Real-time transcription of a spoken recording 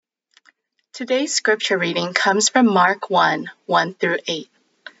Today's scripture reading comes from Mark 1 through 8.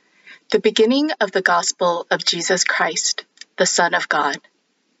 The beginning of the gospel of Jesus Christ, the Son of God.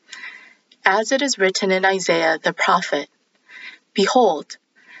 As it is written in Isaiah the prophet, "Behold,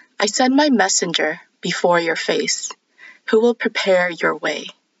 I send my messenger before your face, who will prepare your way.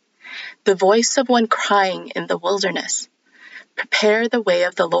 The voice of one crying in the wilderness, prepare the way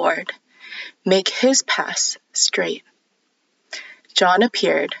of the Lord, make his paths straight." John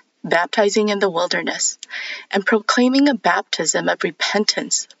appeared, baptizing in the wilderness, and proclaiming a baptism of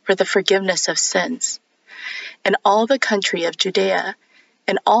repentance for the forgiveness of sins. And all the country of Judea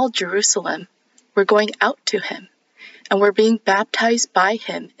and all Jerusalem were going out to him, and were being baptized by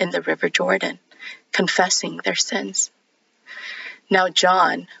him in the river Jordan, confessing their sins. Now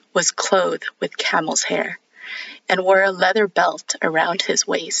John was clothed with camel's hair, and wore a leather belt around his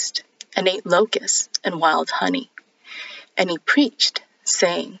waist, and ate locusts and wild honey. And he preached,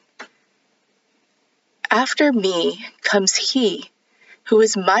 saying, "After me comes he who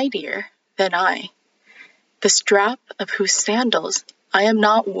is mightier than I, the strap of whose sandals I am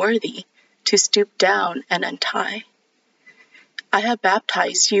not worthy to stoop down and untie. I have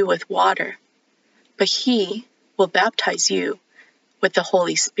baptized you with water, but he will baptize you with the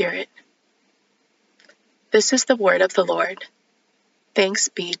Holy Spirit." This is the word of the Lord. Thanks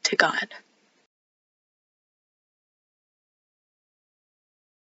be to God.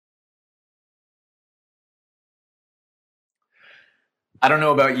 I don't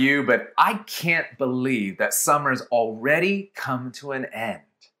know about you, but I can't believe that summer's already come to an end.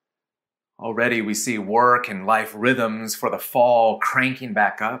 Already we see work and life rhythms for the fall cranking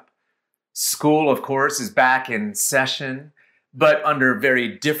back up. School, of course, is back in session, but under very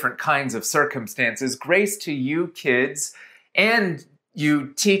different kinds of circumstances. Grace to you kids and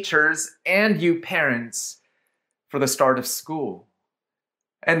you teachers and you parents for the start of school.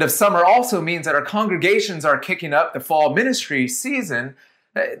 End of summer also means that our congregations are kicking up the fall ministry season.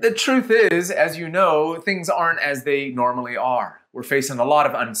 The truth is, as you know, things aren't as they normally are. We're facing a lot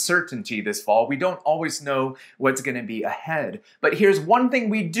of uncertainty this fall. We don't always know what's going to be ahead. But here's one thing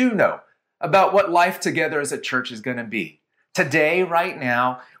we do know about what life together as a church is going to be. Today, right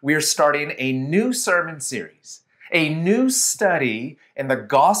now, we're starting a new sermon series, a new study in the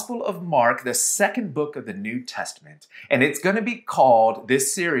Gospel of Mark, the second book of the New Testament. And it's going to be called,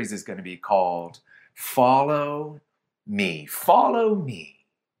 this series is going to be called, Follow Me. Follow Me.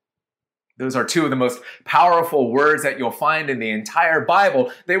 Those are two of the most powerful words that you'll find in the entire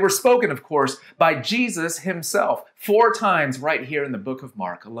Bible. They were spoken, of course, by Jesus himself 4 times right here in the book of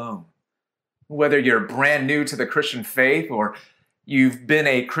Mark alone. Whether you're brand new to the Christian faith or you've been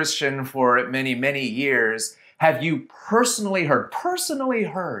a Christian for many, many years, have you personally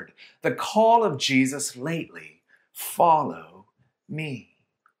heard the call of Jesus lately? Follow me.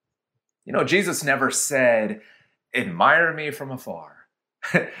 You know, Jesus never said, admire me from afar.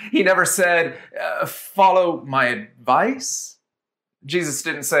 He never said, follow my advice. Jesus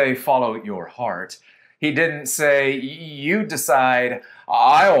didn't say, follow your heart. He didn't say, you decide,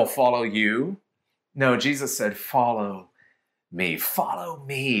 I'll follow you. No, Jesus said, follow me, follow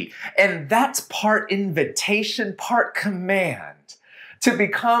me. And that's part invitation, part command to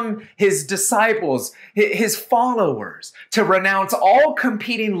become his disciples, his followers, to renounce all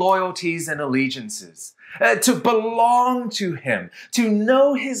competing loyalties and allegiances, to belong to him, to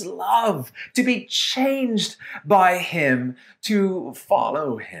know his love, to be changed by him, to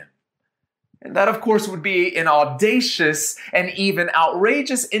follow him. And that, of course, would be an audacious and even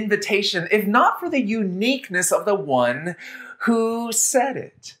outrageous invitation, if not for the uniqueness of the one who said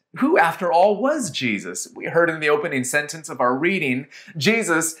it. Who, after all, was Jesus? We heard in the opening sentence of our reading,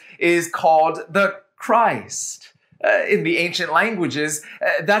 Jesus is called the Christ. In the ancient languages,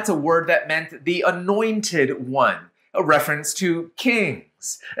 that's a word that meant the anointed one, a reference to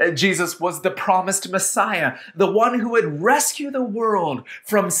kings. Jesus was the promised Messiah, the one who would rescue the world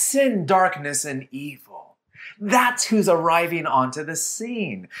from sin, darkness, and evil. That's who's arriving onto the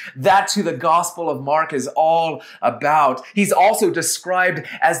scene. That's who the Gospel of Mark is all about. He's also described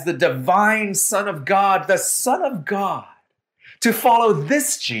as the divine Son of God, the Son of God. To follow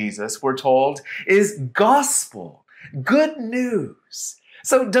this Jesus, we're told, is gospel, good news.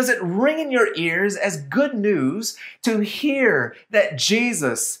 So does it ring in your ears as good news to hear that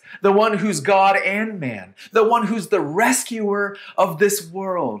Jesus, the one who's God and man, the one who's the rescuer of this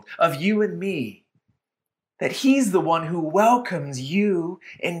world, of you and me, that he's the one who welcomes you,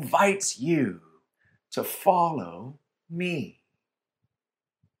 invites you to follow me?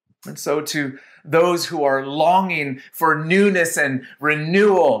 And so to those who are longing for newness and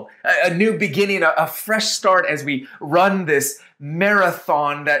renewal, a new beginning, a fresh start as we run this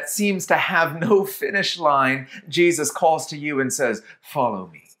marathon that seems to have no finish line, Jesus calls to you and says, follow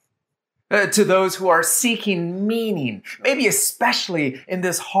me. To those who are seeking meaning, maybe especially in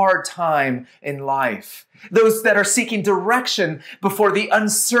this hard time in life, those that are seeking direction before the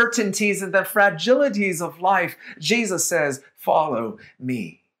uncertainties and the fragilities of life, Jesus says, follow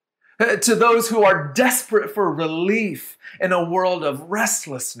me. To those who are desperate for relief in a world of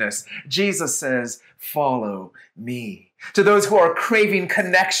restlessness, Jesus says, follow me. To those who are craving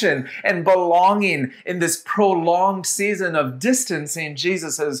connection and belonging in this prolonged season of distancing,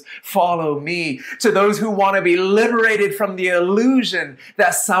 Jesus says, follow me. To those who want to be liberated from the illusion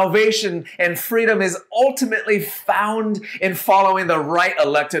that salvation and freedom is ultimately found in following the right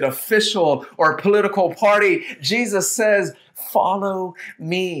elected official or political party, Jesus says, follow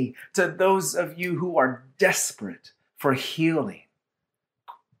me. To those of you who are desperate for healing,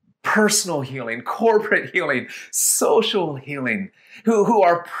 personal healing, corporate healing, social healing, who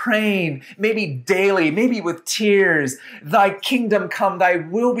are praying, maybe daily, maybe with tears, thy kingdom come, thy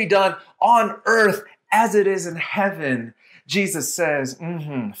will be done on earth as it is in heaven. Jesus says,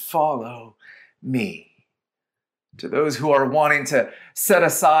 follow me. To those who are wanting to set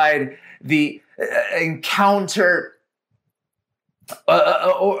aside the encounter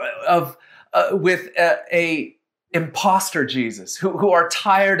with a imposter Jesus, who are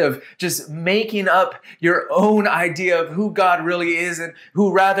tired of just making up your own idea of who God really is, and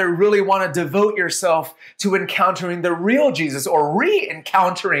who rather really want to devote yourself to encountering the real Jesus, or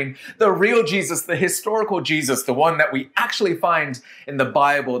re-encountering the real Jesus, the historical Jesus, the one that we actually find in the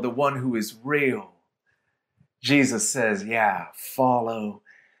Bible, the one who is real. Jesus says, yeah, follow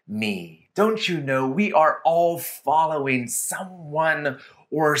me. Don't you know we are all following someone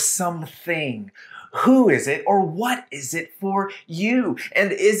or something? Who is it, or what is it for you?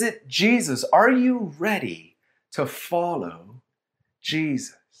 And is it Jesus? Are you ready to follow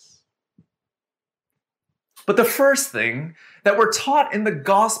Jesus? But the first thing that we're taught in the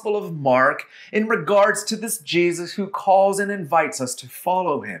Gospel of Mark in regards to this Jesus who calls and invites us to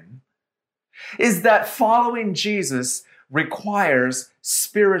follow him is that following Jesus requires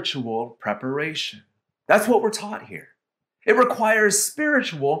spiritual preparation. That's what we're taught here. It requires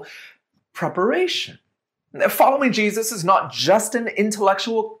spiritual preparation. Following Jesus is not just an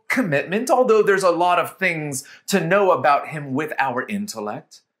intellectual commitment, although there's a lot of things to know about him with our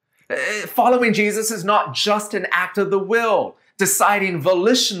intellect. Following Jesus is not just an act of the will, deciding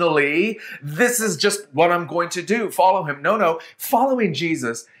volitionally, this is just what I'm going to do, follow him. No. Following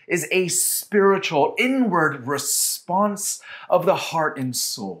Jesus is a spiritual, inward response of the heart and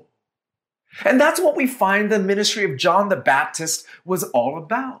soul. And that's what we find the ministry of John the Baptist was all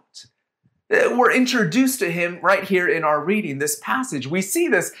about. We're introduced to him right here in our reading, this passage. We see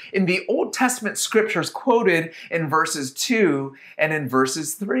this in the Old Testament scriptures quoted in verses 2 and in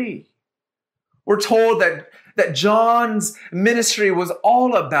verses 3. We're told that John's ministry was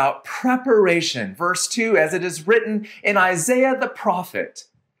all about preparation. Verse 2, as it is written in Isaiah the prophet,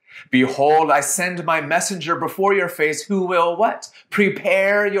 behold, I send my messenger before your face who will what?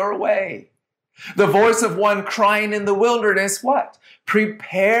 Prepare your way. The voice of one crying in the wilderness, what?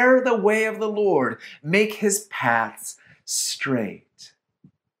 Prepare the way of the Lord. Make his paths straight.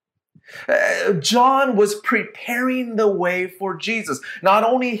 John was preparing the way for Jesus, not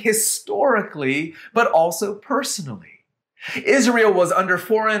only historically, but also personally. Israel was under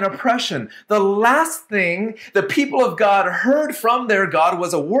foreign oppression. The last thing the people of God heard from their God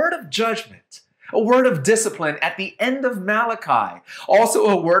was a word of judgment, a word of discipline at the end of Malachi. Also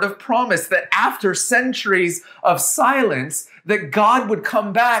a word of promise that after centuries of silence, that God would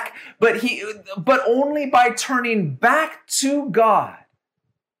come back, but only by turning back to God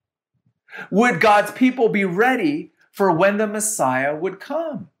would God's people be ready for when the Messiah would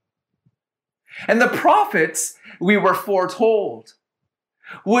come. And the prophets, we were foretold,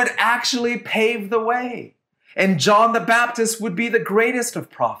 would actually pave the way. And John the Baptist would be the greatest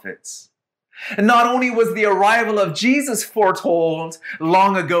of prophets. And not only was the arrival of Jesus foretold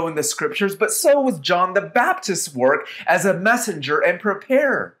long ago in the scriptures, but so was John the Baptist's work as a messenger and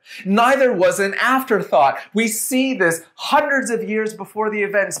preparer. Neither was an afterthought. We see this hundreds of years before the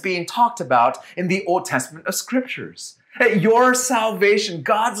events being talked about in the Old Testament of scriptures. Your salvation,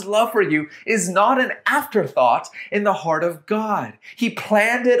 God's love for you, is not an afterthought in the heart of God. He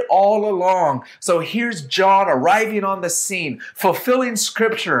planned it all along. So here's John arriving on the scene, fulfilling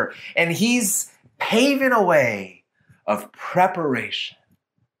scripture, and he's paving a way of preparation.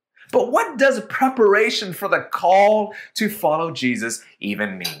 But what does preparation for the call to follow Jesus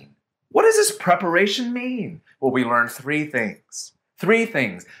even mean? What does this preparation mean? Well, we learn three things. Three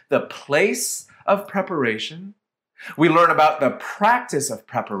things. The place of preparation. We learn about the practice of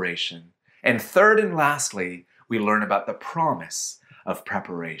preparation. And third and lastly, we learn about the promise of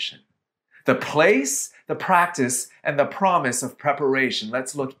preparation. The place, the practice, and the promise of preparation.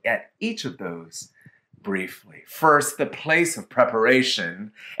 Let's look at each of those briefly. First, the place of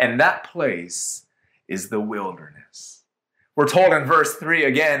preparation, and that place is the wilderness. We're told in verse 3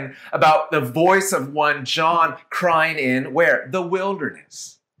 again about the voice of one, John, crying in where? The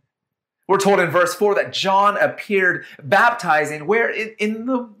wilderness. We're told in verse 4 that John appeared baptizing where? In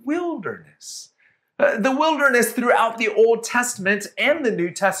the wilderness. The wilderness throughout the Old Testament and the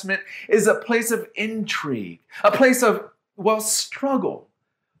New Testament is a place of intrigue, a place of, struggle,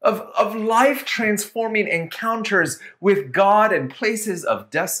 of life-transforming encounters with God and places of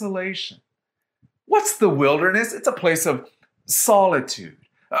desolation. What's the wilderness? It's a place of solitude,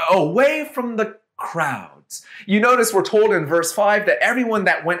 away from the crowds. You notice we're told in verse 5 that everyone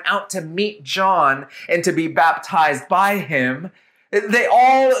that went out to meet John and to be baptized by him, they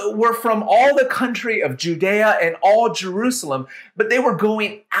all were from all the country of Judea and all Jerusalem, but they were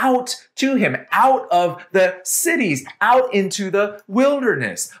going out to him, out of the cities, out into the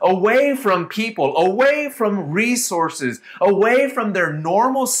wilderness, away from people, away from resources, away from their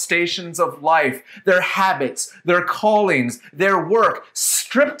normal stations of life, their habits, their callings, their work,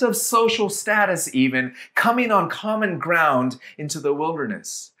 stripped of social status even, coming on common ground into the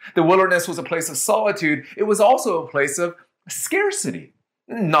wilderness. The wilderness was a place of solitude. It was also a place of scarcity.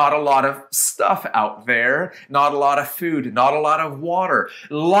 Not a lot of stuff out there, not a lot of food, not a lot of water.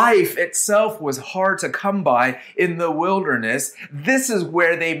 Life itself was hard to come by in the wilderness. This is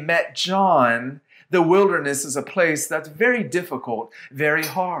where they met John. The wilderness is a place that's very difficult, very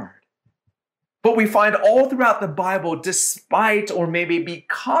hard. But we find all throughout the Bible, despite or maybe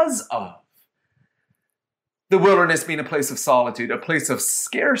because of the wilderness being a place of solitude, a place of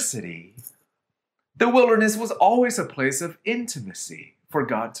scarcity, the wilderness was always a place of intimacy for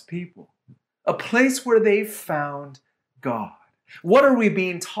God's people, a place where they found God. What are we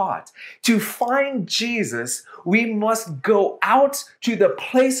being taught? To find Jesus, we must go out to the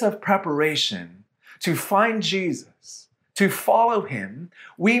place of preparation. To find Jesus, to follow him,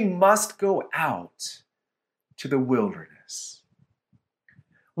 we must go out to the wilderness.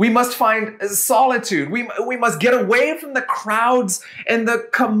 We must find solitude. We must get away from the crowds and the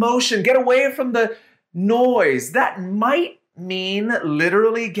commotion, get away from the noise. That might mean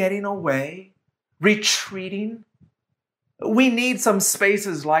literally getting away, retreating. We need some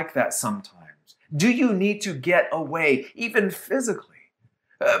spaces like that sometimes. Do you need to get away, even physically?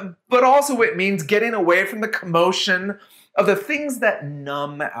 But also it means getting away from the commotion of the things that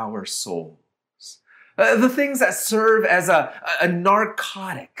numb our souls. The things that serve as a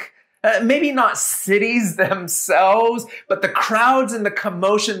narcotic. Maybe not cities themselves, but the crowds and the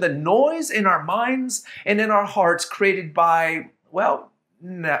commotion, the noise in our minds and in our hearts created by,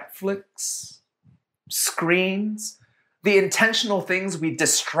 Netflix, screens, the intentional things we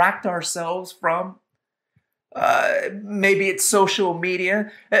distract ourselves from. Maybe it's social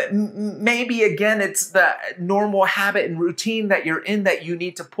media. Maybe, again, it's the normal habit and routine that you're in that you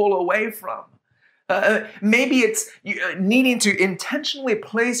need to pull away from. Maybe it's needing to intentionally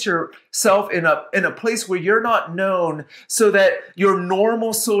place yourself in a place where you're not known so that your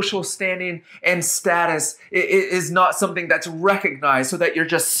normal social standing and status is not something that's recognized, so that you're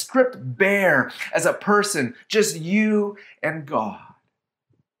just stripped bare as a person, just you and God.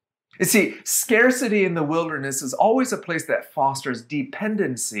 You see, scarcity in the wilderness is always a place that fosters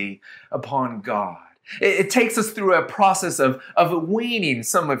dependency upon God. It takes us through a process of weaning.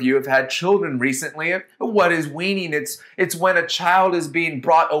 Some of you have had children recently. What is weaning? It's when a child is being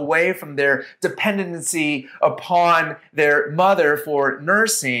brought away from their dependency upon their mother for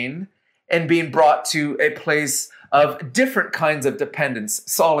nursing and being brought to a place of different kinds of dependence,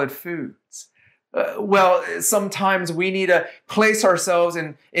 solid foods. Sometimes we need to place ourselves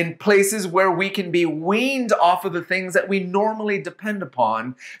in places where we can be weaned off of the things that we normally depend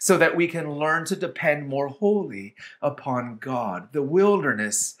upon so that we can learn to depend more wholly upon God. The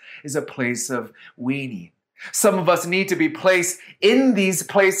wilderness is a place of weaning. Some of us need to be placed in these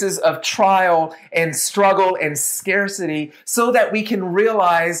places of trial and struggle and scarcity so that we can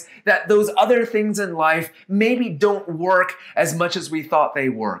realize that those other things in life maybe don't work as much as we thought they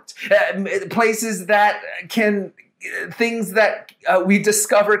worked. Things that we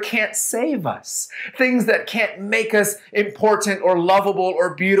discover can't save us. Things that can't make us important or lovable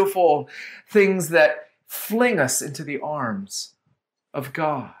or beautiful. Things that fling us into the arms of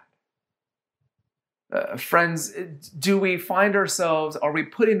God. Friends, do we find ourselves, are we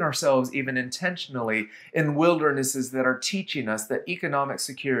putting ourselves even intentionally in wildernesses that are teaching us that economic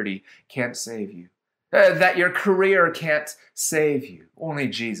security can't save you? That your career can't save you. Only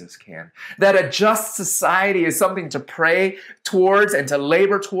Jesus can. That a just society is something to pray towards and to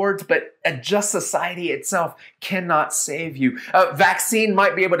labor towards, but a just society itself cannot save you. A vaccine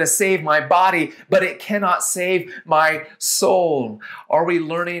might be able to save my body, but it cannot save my soul. Are we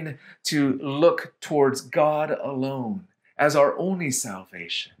learning to look towards God alone as our only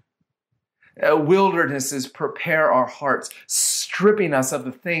salvation? Wildernesses prepare our hearts, stripping us of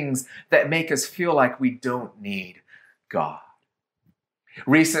the things that make us feel like we don't need God.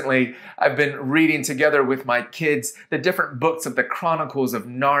 Recently, I've been reading together with my kids the different books of the Chronicles of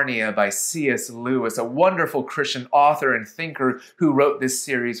Narnia by C.S. Lewis, a wonderful Christian author and thinker who wrote this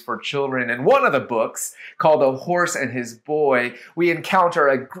series for children. In one of the books, called A Horse and His Boy, we encounter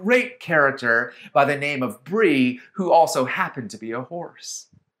a great character by the name of Bree, who also happened to be a horse.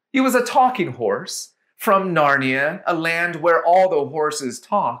 He was a talking horse from Narnia, a land where all the horses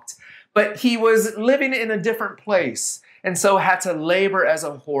talked, but he was living in a different place and so had to labor as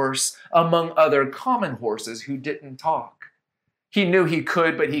a horse among other common horses who didn't talk. He knew he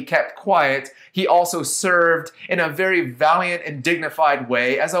could, but he kept quiet. He also served in a very valiant and dignified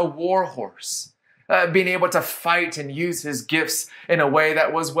way as a war horse, being able to fight and use his gifts in a way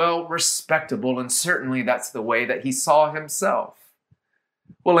that was, well, respectable, and certainly that's the way that he saw himself.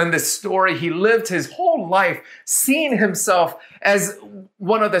 Well, in this story, he lived his whole life seeing himself as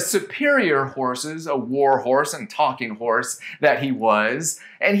one of the superior horses, a war horse and talking horse that he was.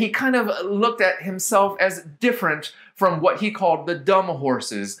 And he kind of looked at himself as different from what he called the dumb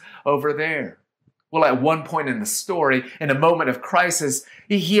horses over there. Well, at one point in the story, in a moment of crisis,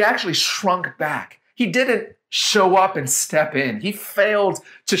 he actually shrunk back. He didn't show up and step in. He failed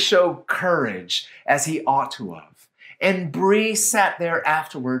to show courage as he ought to have. And Bree sat there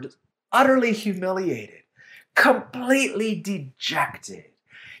afterward, utterly humiliated, completely dejected.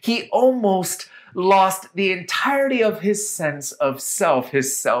 He almost lost the entirety of his sense of self,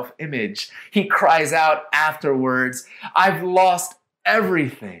 his self-image. He cries out afterwards, "I've lost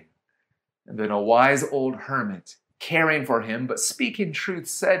everything." And then a wise old hermit, caring for him but speaking truth,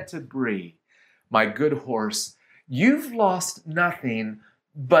 said to Bree, "My good horse, you've lost nothing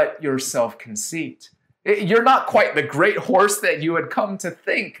but your self-conceit. You're not quite the great horse that you had come to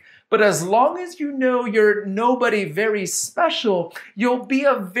think, but as long as you know you're nobody very special, you'll be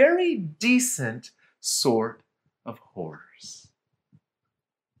a very decent sort of horse."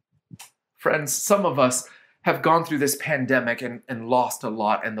 Friends, some of us have gone through this pandemic and lost a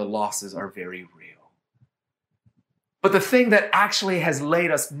lot, and the losses are very real. But the thing that actually has laid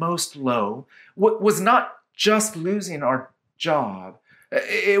us most low was not just losing our job.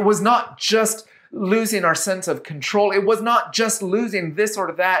 It was not just losing our sense of control. It was not just losing this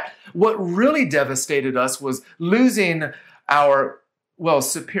or that. What really devastated us was losing our, well,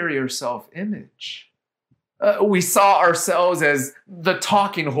 superior self-image. We saw ourselves as the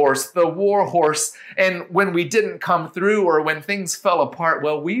talking horse, the war horse, and when we didn't come through or when things fell apart,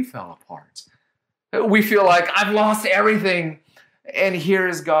 well, we fell apart. We feel like, I've lost everything. And here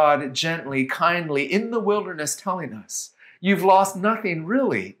is God gently, kindly, in the wilderness telling us, you've lost nothing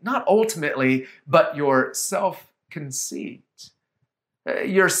really, not ultimately, but your self-conceit.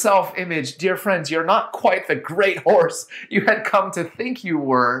 Your self-image. Dear friends, you're not quite the great horse you had come to think you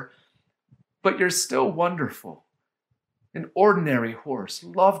were, but you're still wonderful. An ordinary horse,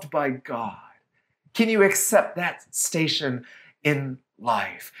 loved by God. Can you accept that station in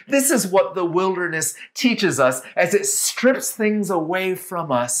life? This is what the wilderness teaches us as it strips things away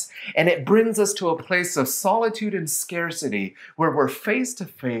from us and it brings us to a place of solitude and scarcity where we're face to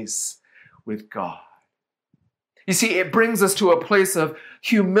face with God. You see, it brings us to a place of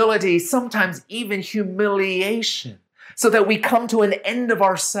humility, sometimes even humiliation, so that we come to an end of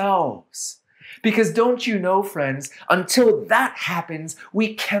ourselves. Because don't you know, friends, until that happens,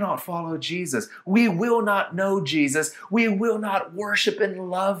 we cannot follow Jesus. We will not know Jesus. We will not worship and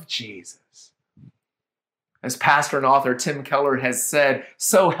love Jesus. As pastor and author Tim Keller has said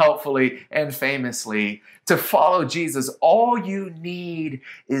so helpfully and famously, to follow Jesus, all you need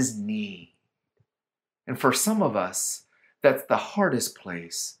is need. And for some of us, that's the hardest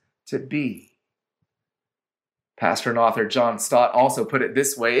place to be. Pastor and author John Stott also put it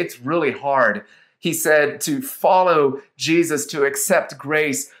this way: it's really hard, he said, to follow Jesus, to accept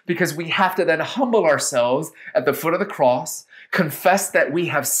grace, because we have to then humble ourselves at the foot of the cross, confess that we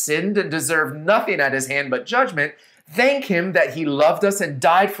have sinned and deserve nothing at his hand but judgment, thank him that he loved us and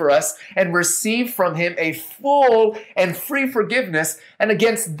died for us, and receive from him a full and free forgiveness. And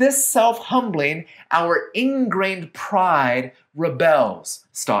against this self-humbling, our ingrained pride rebels,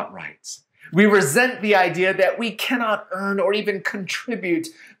 Stott writes. We resent the idea that we cannot earn or even contribute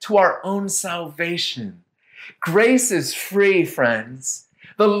to our own salvation. Grace is free, friends.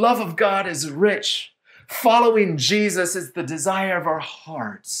 The love of God is rich. Following Jesus is the desire of our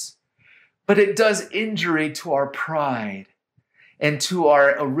hearts. But it does injury to our pride and to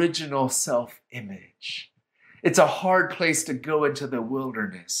our original self-image. It's a hard place to go into the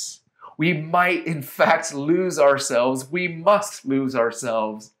wilderness. We might, in fact, lose ourselves. We must lose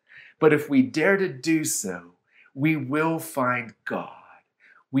ourselves. But if we dare to do so, we will find God.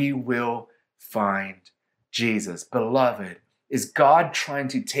 We will find Jesus. Beloved, is God trying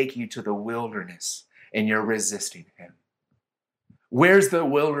to take you to the wilderness and you're resisting him? Where's the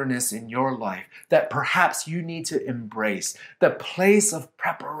wilderness in your life that perhaps you need to embrace? The place of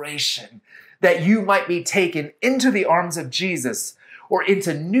preparation that you might be taken into the arms of Jesus or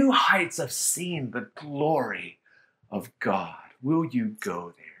into new heights of seeing the glory of God. Will you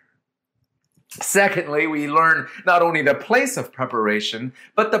go there? Secondly, we learn not only the place of preparation,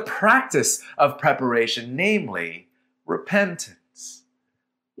 but the practice of preparation, namely repentance.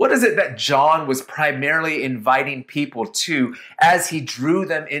 What is it that John was primarily inviting people to as he drew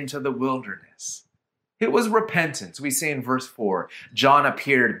them into the wilderness? It was repentance. We see in verse 4, John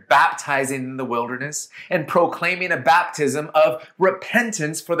appeared baptizing in the wilderness and proclaiming a baptism of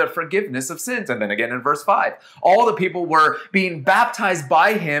repentance for the forgiveness of sins. And then again in verse 5, all the people were being baptized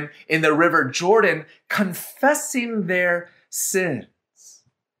by him in the river Jordan, confessing their sins.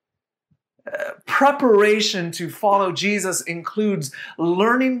 Preparation to follow Jesus includes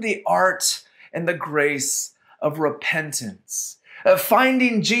learning the art and the grace of repentance.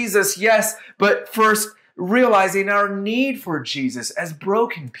 Finding Jesus, yes, but first realizing our need for Jesus as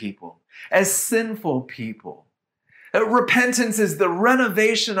broken people, as sinful people. Repentance is the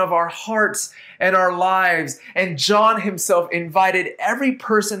renovation of our hearts and our lives. And John himself invited every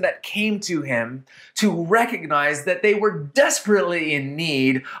person that came to him to recognize that they were desperately in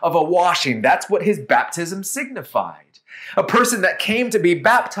need of a washing. That's what his baptism signified. A person that came to be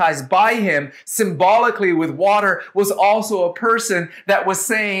baptized by him symbolically with water was also a person that was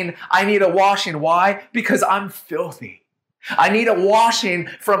saying, I need a washing. Why? Because I'm filthy. I need a washing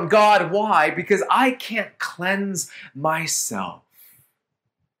from God. Why? Because I can't cleanse myself.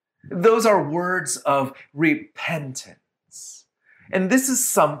 Those are words of repentance. And this is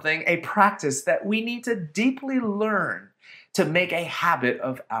something, a practice that we need to deeply learn to make a habit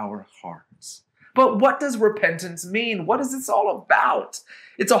of our hearts. But what does repentance mean? What is this all about?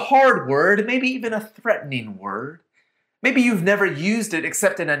 It's a hard word, maybe even a threatening word. Maybe you've never used it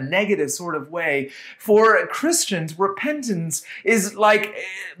except in a negative sort of way. For Christians, repentance is like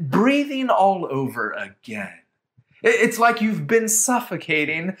breathing all over again. It's like you've been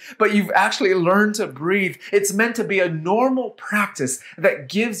suffocating, but you've actually learned to breathe. It's meant to be a normal practice that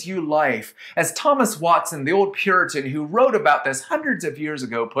gives you life. As Thomas Watson, the old Puritan who wrote about this hundreds of years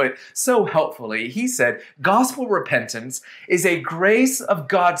ago, put so helpfully, he said, gospel repentance is a grace of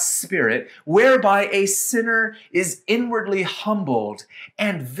God's Spirit whereby a sinner is inwardly humbled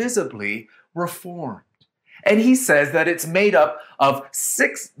and visibly reformed. And he says that it's made up of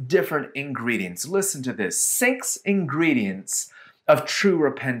 6 different ingredients. Listen to this, 6 ingredients of true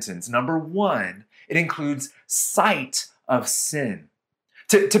repentance. Number 1, it includes sight of sin.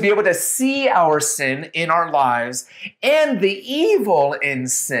 To be able to see our sin in our lives and the evil in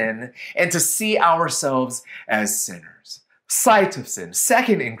sin, and to see ourselves as sinners. Sight of sin.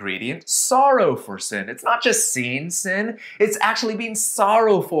 Second ingredient, sorrow for sin. It's not just seeing sin, it's actually being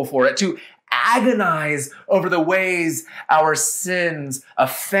sorrowful for it, to agonize over the ways our sins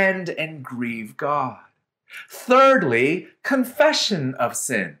offend and grieve God. Thirdly, confession of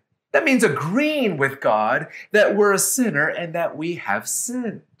sin. That means agreeing with God that we're a sinner and that we have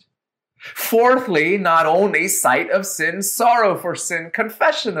sinned. Fourthly, not only sight of sin, sorrow for sin,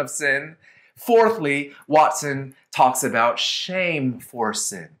 confession of sin. Fourthly, Watson talks about shame for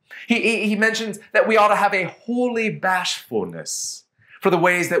sin. He mentions that we ought to have a holy bashfulness for the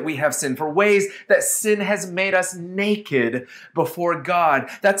ways that we have sinned, for ways that sin has made us naked before God.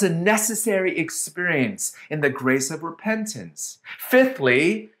 That's a necessary experience in the grace of repentance.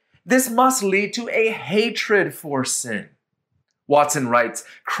 Fifthly, this must lead to a hatred for sin. Watson writes,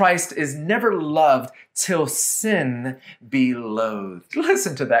 Christ is never loved till sin be loathed.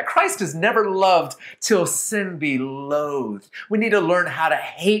 Listen to that. Christ is never loved till sin be loathed. We need to learn how to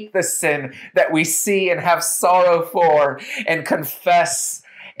hate the sin that we see and have sorrow for and confess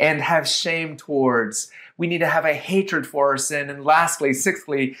and have shame towards. we need to have a hatred for our sin. And lastly,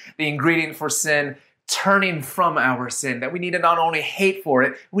 sixthly, the ingredient for sin, turning from our sin, that we need to not only hate for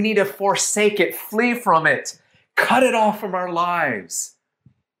it, we need to forsake it, flee from it, cut it off from our lives.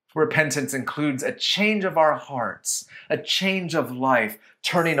 Repentance includes a change of our hearts, a change of life,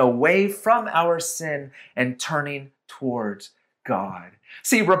 turning away from our sin and turning towards God.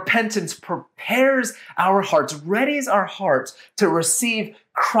 See, repentance prepares our hearts, readies our hearts to receive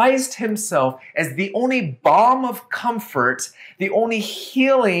Christ himself as the only balm of comfort, the only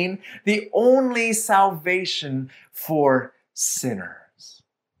healing, the only salvation for sinners.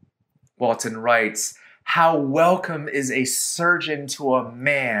 Walton writes, "How welcome is a surgeon to a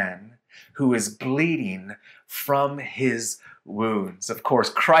man who is bleeding from his wounds." Of course,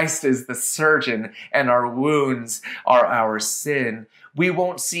 Christ is the surgeon and our wounds are our sin. We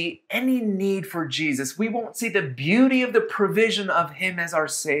won't see any need for Jesus. We won't see the beauty of the provision of him as our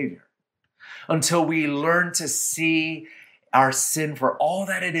Savior until we learn to see our sin for all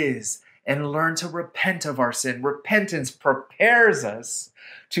that it is and learn to repent of our sin. Repentance prepares us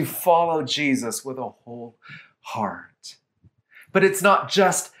to follow Jesus with a whole heart. But it's not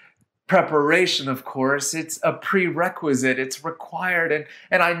just preparation, of course. It's a prerequisite. It's required.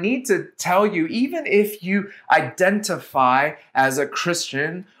 And I need to tell you, even if you identify as a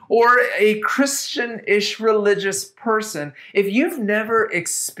Christian or a Christian-ish religious person, if you've never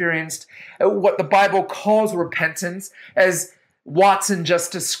experienced what the Bible calls repentance, as Watson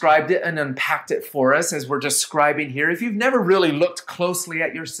just described it and unpacked it for us as we're describing here, if you've never really looked closely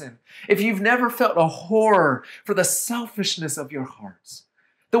at your sin, if you've never felt a horror for the selfishness of your hearts,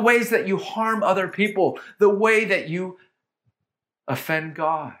 the ways that you harm other people, the way that you offend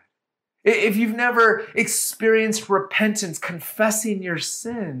God, if you've never experienced repentance, confessing your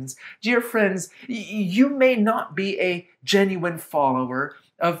sins, dear friends, you may not be a genuine follower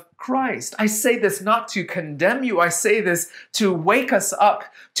of Christ. I say this not to condemn you. I say this to wake us up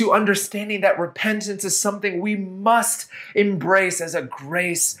to understanding that repentance is something we must embrace as a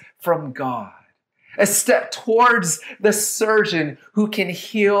grace from God, a step towards the surgeon who can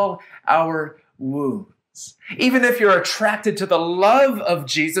heal our wounds. Even if you're attracted to the love of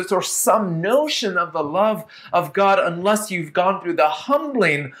Jesus or some notion of the love of God, unless you've gone through the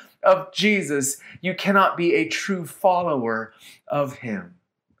humbling of Jesus, you cannot be a true follower of him.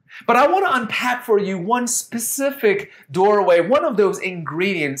 But I want to unpack for you one specific doorway, one of those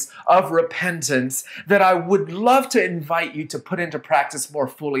ingredients of repentance that I would love to invite you to put into practice more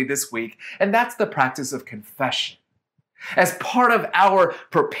fully this week, and that's the practice of confession. As part of our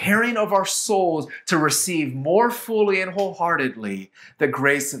preparing of our souls to receive more fully and wholeheartedly the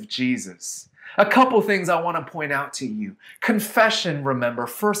grace of Jesus. A couple things I want to point out to you. Confession, remember,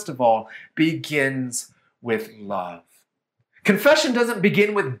 first of all, begins with love. Confession doesn't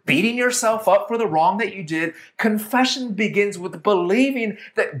begin with beating yourself up for the wrong that you did. Confession begins with believing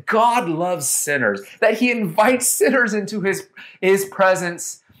that God loves sinners, that he invites sinners into his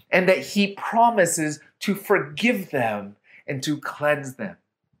presence, and that he promises to forgive them and to cleanse them.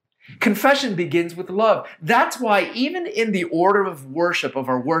 Confession begins with love. That's why even in the order of worship of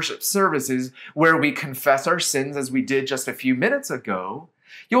our worship services, where we confess our sins as we did just a few minutes ago,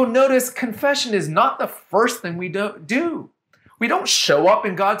 you'll notice confession is not the first thing we do. We don't show up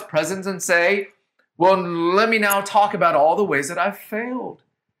in God's presence and say, well, let me now talk about all the ways that I've failed.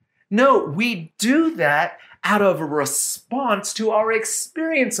 No, we do that out of a response to our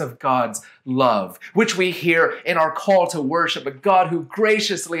experience of God's love, which we hear in our call to worship, a God who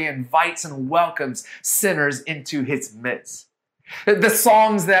graciously invites and welcomes sinners into his midst. The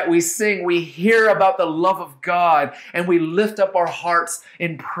songs that we sing, we hear about the love of God and we lift up our hearts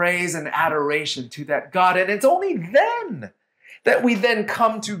in praise and adoration to that God. And it's only then that we then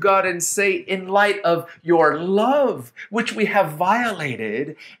come to God and say, in light of your love, which we have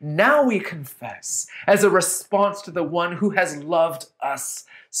violated, now we confess as a response to the one who has loved us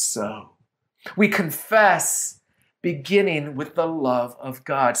so. We confess beginning with the love of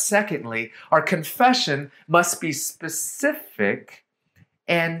God. Secondly, our confession must be specific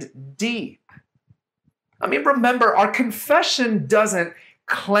and deep. I mean, remember, our confession doesn't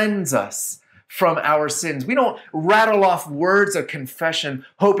cleanse us from our sins. We don't rattle off words of confession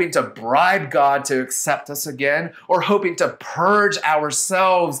hoping to bribe God to accept us again or hoping to purge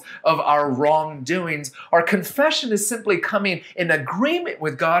ourselves of our wrongdoings. Our confession is simply coming in agreement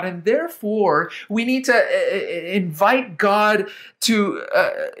with God, and therefore we need to invite God to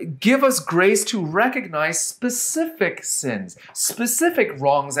give us grace to recognize specific sins, specific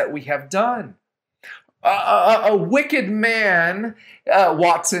wrongs that we have done. A wicked man,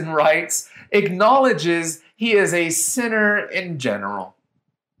 Watson writes, acknowledges he is a sinner in general.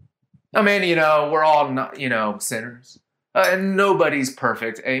 I mean, we're all not, sinners. And nobody's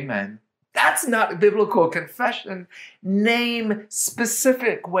perfect. Amen. That's not biblical confession. Name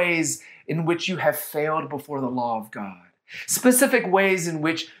specific ways in which you have failed before the law of God. Specific ways in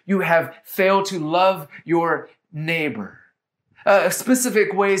which you have failed to love your neighbor.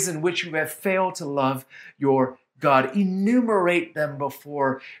 Specific ways in which you have failed to love your God. Enumerate them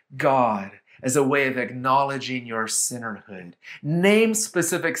before God as a way of acknowledging your sinnerhood. Name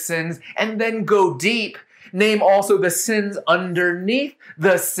specific sins and then go deep. Name also the sins underneath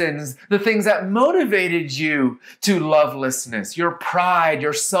the sins, the things that motivated you to lovelessness, your pride,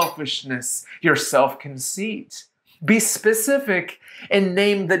 your selfishness, your self-conceit. Be specific and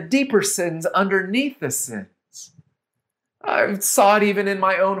name the deeper sins underneath the sins. I saw it even in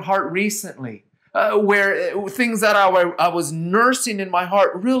my own heart recently. Where things that I was nursing in my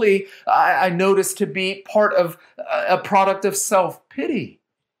heart really I noticed to be part of a product of self-pity,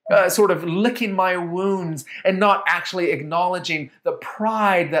 sort of licking my wounds and not actually acknowledging the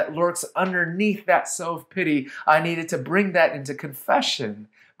pride that lurks underneath that self-pity. I needed to bring that into confession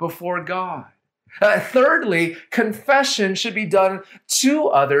before God. Thirdly, confession should be done to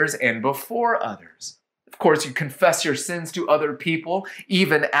others and before others. Of course, you confess your sins to other people,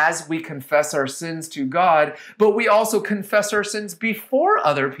 even as we confess our sins to God, but we also confess our sins before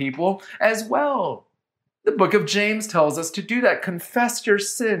other people as well. The book of James tells us to do that. Confess your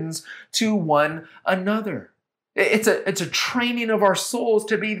sins to one another. It's a training of our souls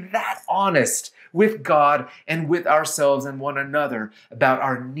to be that honest with God and with ourselves and one another about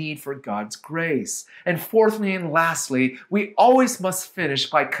our need for God's grace. And fourthly and lastly, we always must finish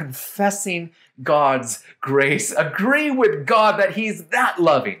by confessing God's grace. Agree with God that He's that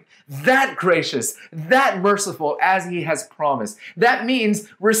loving, that gracious, that merciful as He has promised. That means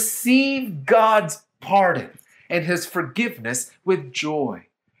receive God's pardon and His forgiveness with joy.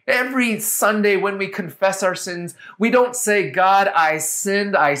 Every Sunday when we confess our sins, we don't say, God, I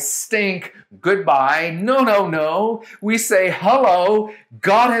sinned, I stink, goodbye. No. We say, hello,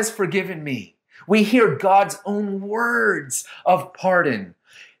 God has forgiven me. We hear God's own words of pardon.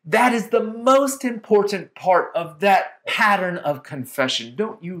 That is the most important part of that pattern of confession.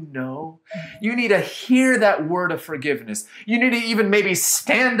 Don't you know? You need to hear that word of forgiveness. You need to even maybe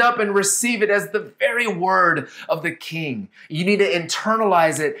stand up and receive it as the very word of the King. You need to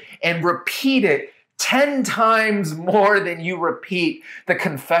internalize it and repeat it 10 times more than you repeat the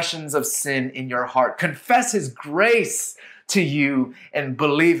confessions of sin in your heart. Confess His grace to you and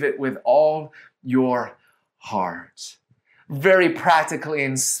believe it with all your heart. Very practically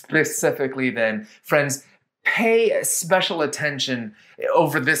and specifically then, friends, pay special attention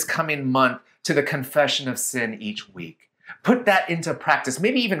over this coming month to the confession of sin each week. Put that into practice.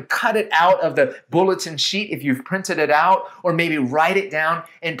 Maybe even cut it out of the bulletin sheet if you've printed it out, or maybe write it down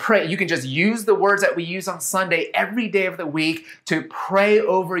and pray. You can just use the words that we use on Sunday every day of the week to pray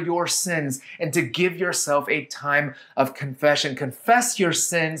over your sins and to give yourself a time of confession. Confess your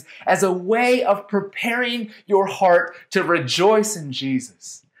sins as a way of preparing your heart to rejoice in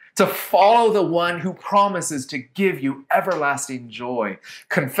Jesus, to follow the one who promises to give you everlasting joy.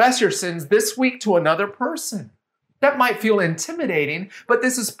 Confess your sins this week to another person. That might feel intimidating, but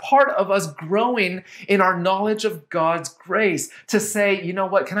this is part of us growing in our knowledge of God's grace. To say, you know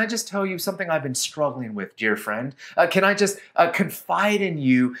what, can I just tell you something I've been struggling with, dear friend? Can I just confide in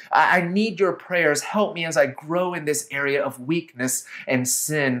you? I need your prayers. Help me as I grow in this area of weakness and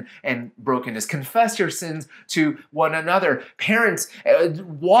sin and brokenness. Confess your sins to one another. Parents,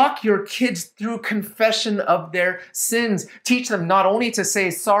 walk your kids through confession of their sins. Teach them not only to say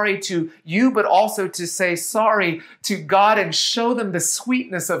sorry to you, but also to say sorry to God and show them the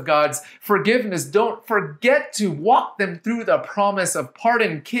sweetness of God's forgiveness. Don't forget to walk them through the promise of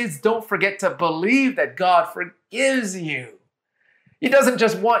pardon. Kids, don't forget to believe that God forgives you. He doesn't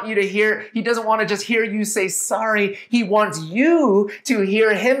just want you to hear, He doesn't want to just hear you say sorry. He wants you to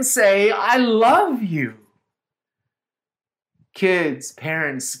hear Him say, I love you. Kids,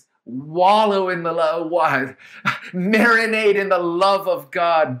 parents, wallow in the love, marinate in the love of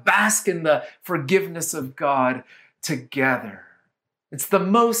God, bask in the forgiveness of God together. It's the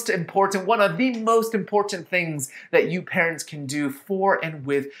most important, one of the most important things that you parents can do for and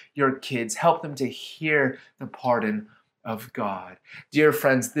with your kids. Help them to hear the pardon of God. Dear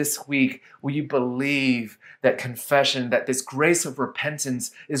friends, this week, will you believe that confession, that this grace of repentance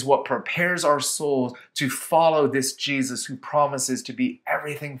is what prepares our souls to follow this Jesus who promises to be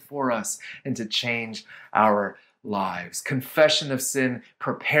everything for us and to change our lives. Confession of sin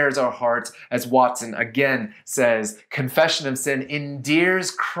prepares our hearts, as Watson again says, confession of sin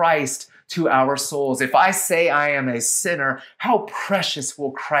endears Christ to our souls. If I say I am a sinner, how precious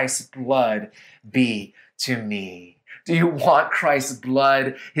will Christ's blood be to me? Do you want Christ's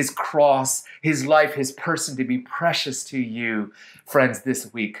blood, his cross, his life, his person to be precious to you? Friends,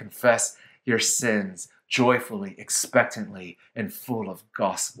 this week, confess your sins joyfully, expectantly, and full of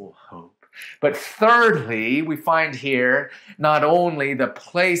gospel hope. But thirdly, we find here not only the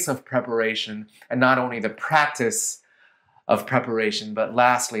place of preparation and not only the practice of preparation, but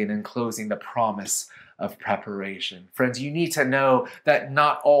lastly and in closing, the promise of preparation. Friends, you need to know that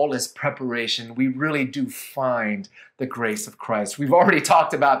not all is preparation. We really do find the grace of Christ. We've already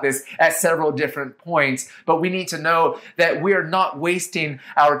talked about this at several different points, but we need to know that we are not wasting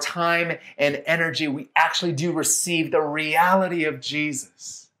our time and energy. We actually do receive the reality of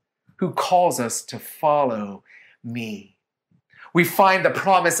Jesus, who calls us to follow me. We find the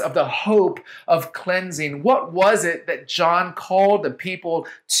promise of the hope of cleansing. What was it that John called the people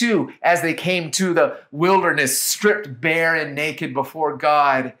to as they came to the wilderness, stripped bare and naked before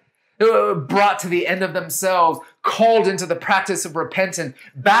God, brought to the end of themselves, called into the practice of repentance,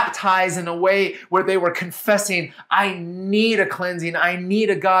 baptized in a way where they were confessing, I need a cleansing, I need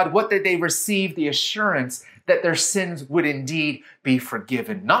a God? What did they receive? The assurance that their sins would indeed be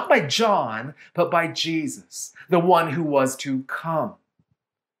forgiven, not by John, but by Jesus, the one who was to come.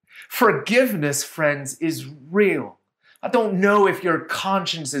 Forgiveness, friends, is real. I don't know if your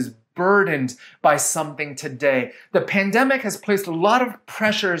conscience is burdened by something today. The pandemic has placed a lot of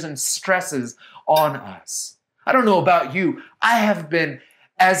pressures and stresses on us. I don't know about you. I have been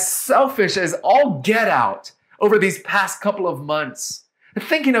as selfish as all get out over these past couple of months,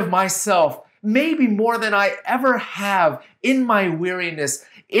 thinking of myself maybe more than I ever have in my weariness,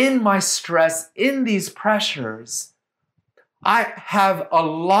 in my stress, in these pressures. I have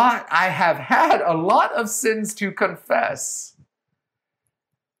had a lot of sins to confess.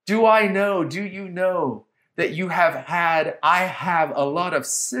 Do you know that I have a lot of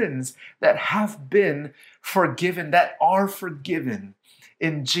sins that have been forgiven, that are forgiven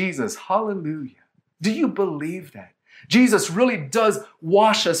in Jesus? Hallelujah. Do you believe that? Jesus really does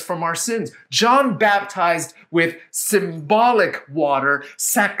wash us from our sins. John baptized with symbolic water,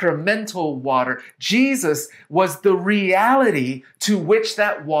 sacramental water. Jesus was the reality to which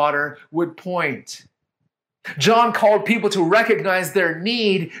that water would point. John called people to recognize their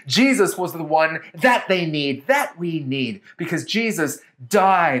need. Jesus was the one that they need, that we need, because Jesus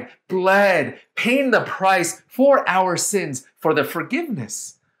died, bled, paid the price for our sins, for the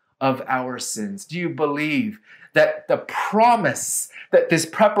forgiveness of our sins. Do you believe that the promise that this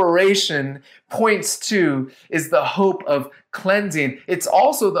preparation points to is the hope of cleansing? It's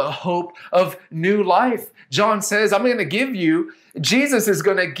also the hope of new life. John says, Jesus is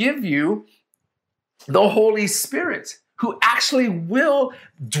going to give you the Holy Spirit, who actually will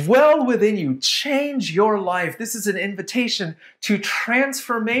dwell within you, change your life. This is an invitation to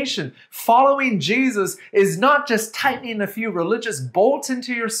transformation. Following Jesus is not just tightening a few religious bolts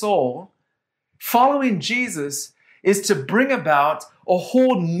into your soul. Following Jesus is to bring about a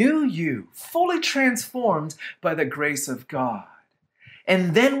whole new you, fully transformed by the grace of God.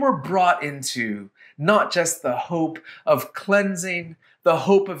 And then we're brought into not just the hope of cleansing, the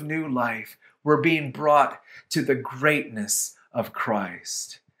hope of new life. We're being brought to the greatness of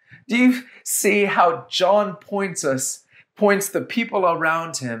Christ. Do you see how John points the people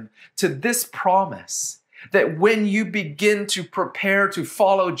around him to this promise? That when you begin to prepare to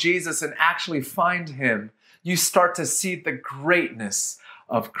follow Jesus and actually find him, you start to see the greatness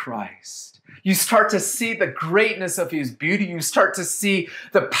of Christ. You start to see the greatness of his beauty. You start to see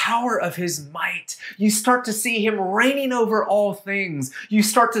the power of his might. You start to see him reigning over all things. You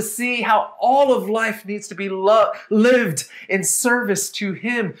start to see how all of life needs to be lived in service to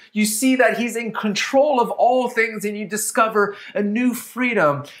him. You see that he's in control of all things, and you discover a new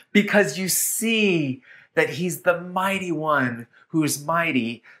freedom because you see that he's the mighty one who is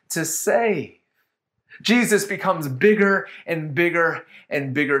mighty to save. Jesus becomes bigger and bigger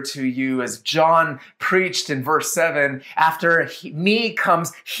and bigger to you. As John preached in verse 7, after me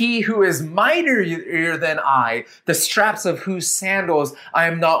comes he who is mightier than I, the straps of whose sandals I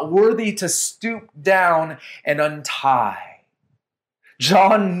am not worthy to stoop down and untie.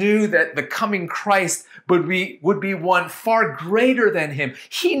 John knew that the coming Christ would be one far greater than him.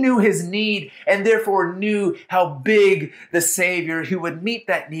 He knew his need and therefore knew how big the Savior who would meet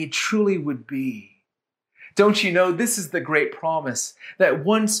that need truly would be. Don't you know, this is the great promise that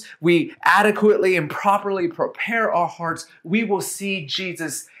once we adequately and properly prepare our hearts, we will see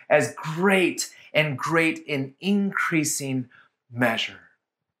Jesus as great and great in increasing measure.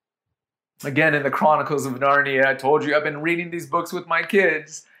 Again, in the Chronicles of Narnia, I told you I've been reading these books with my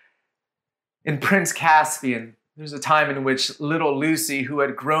kids. In Prince Caspian, there's a time in which little Lucy, who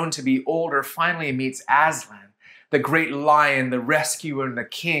had grown to be older, finally meets Aslan, the great lion, the rescuer and the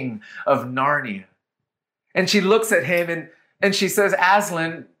king of Narnia. And she looks at him and she says,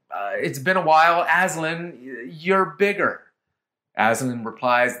 Aslan, it's been a while. Aslan, you're bigger. Aslan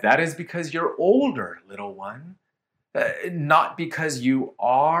replies, that is because you're older, little one. Not because you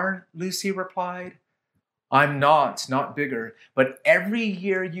are, Lucy replied. I'm not bigger, but every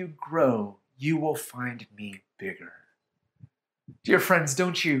year you grow, you will find me bigger. Dear friends,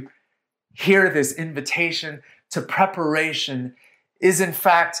 don't you hear this invitation to preparation is in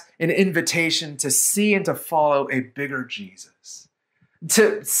fact an invitation to see and to follow a bigger Jesus,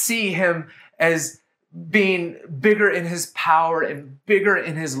 to see him as being bigger in his power and bigger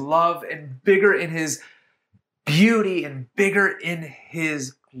in his love and bigger in his beauty and bigger in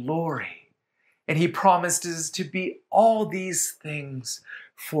his glory. And he promises to be all these things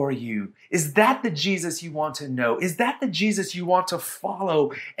for you. Is that the Jesus you want to know? Is that the Jesus you want to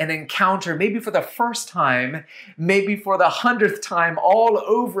follow and encounter, maybe for the first time, maybe for the 100th time, all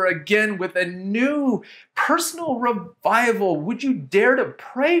over again with a new personal revival? Would you dare to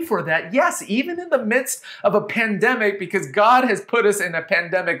pray for that? Yes, even in the midst of a pandemic, because God has put us in a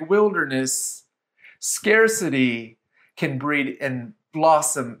pandemic wilderness, scarcity can breed and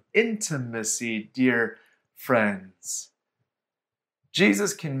blossom intimacy, dear friends.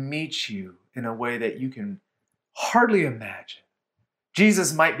 Jesus can meet you in a way that you can hardly imagine.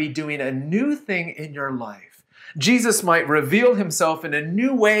 Jesus might be doing a new thing in your life. Jesus might reveal himself in a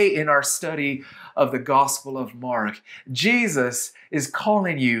new way in our study of the Gospel of Mark. Jesus is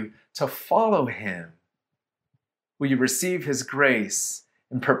calling you to follow him. Will you receive his grace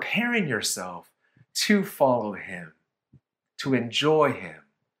in preparing yourself to follow him, to enjoy him,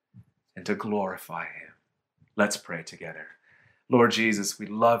 and to glorify him? Let's pray together. Lord Jesus, we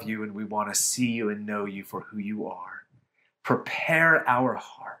love you and we want to see you and know you for who you are. Prepare our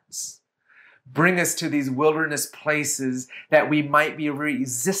hearts. Bring us to these wilderness places that we might be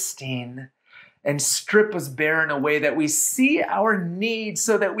resisting, and strip us bare in a way that we see our needs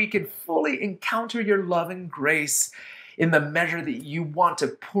so that we can fully encounter your love and grace in the measure that you want to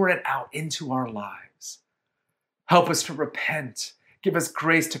pour it out into our lives. Help us to repent. Give us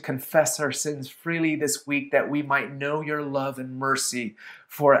grace to confess our sins freely this week, that we might know your love and mercy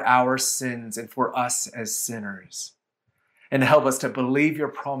for our sins and for us as sinners. And help us to believe your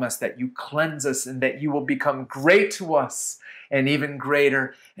promise that you cleanse us and that you will become great to us and even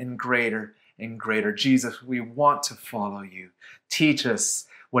greater and greater and greater. Jesus, we want to follow you. Teach us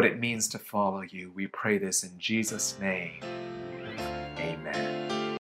what it means to follow you. We pray this in Jesus' name. Amen.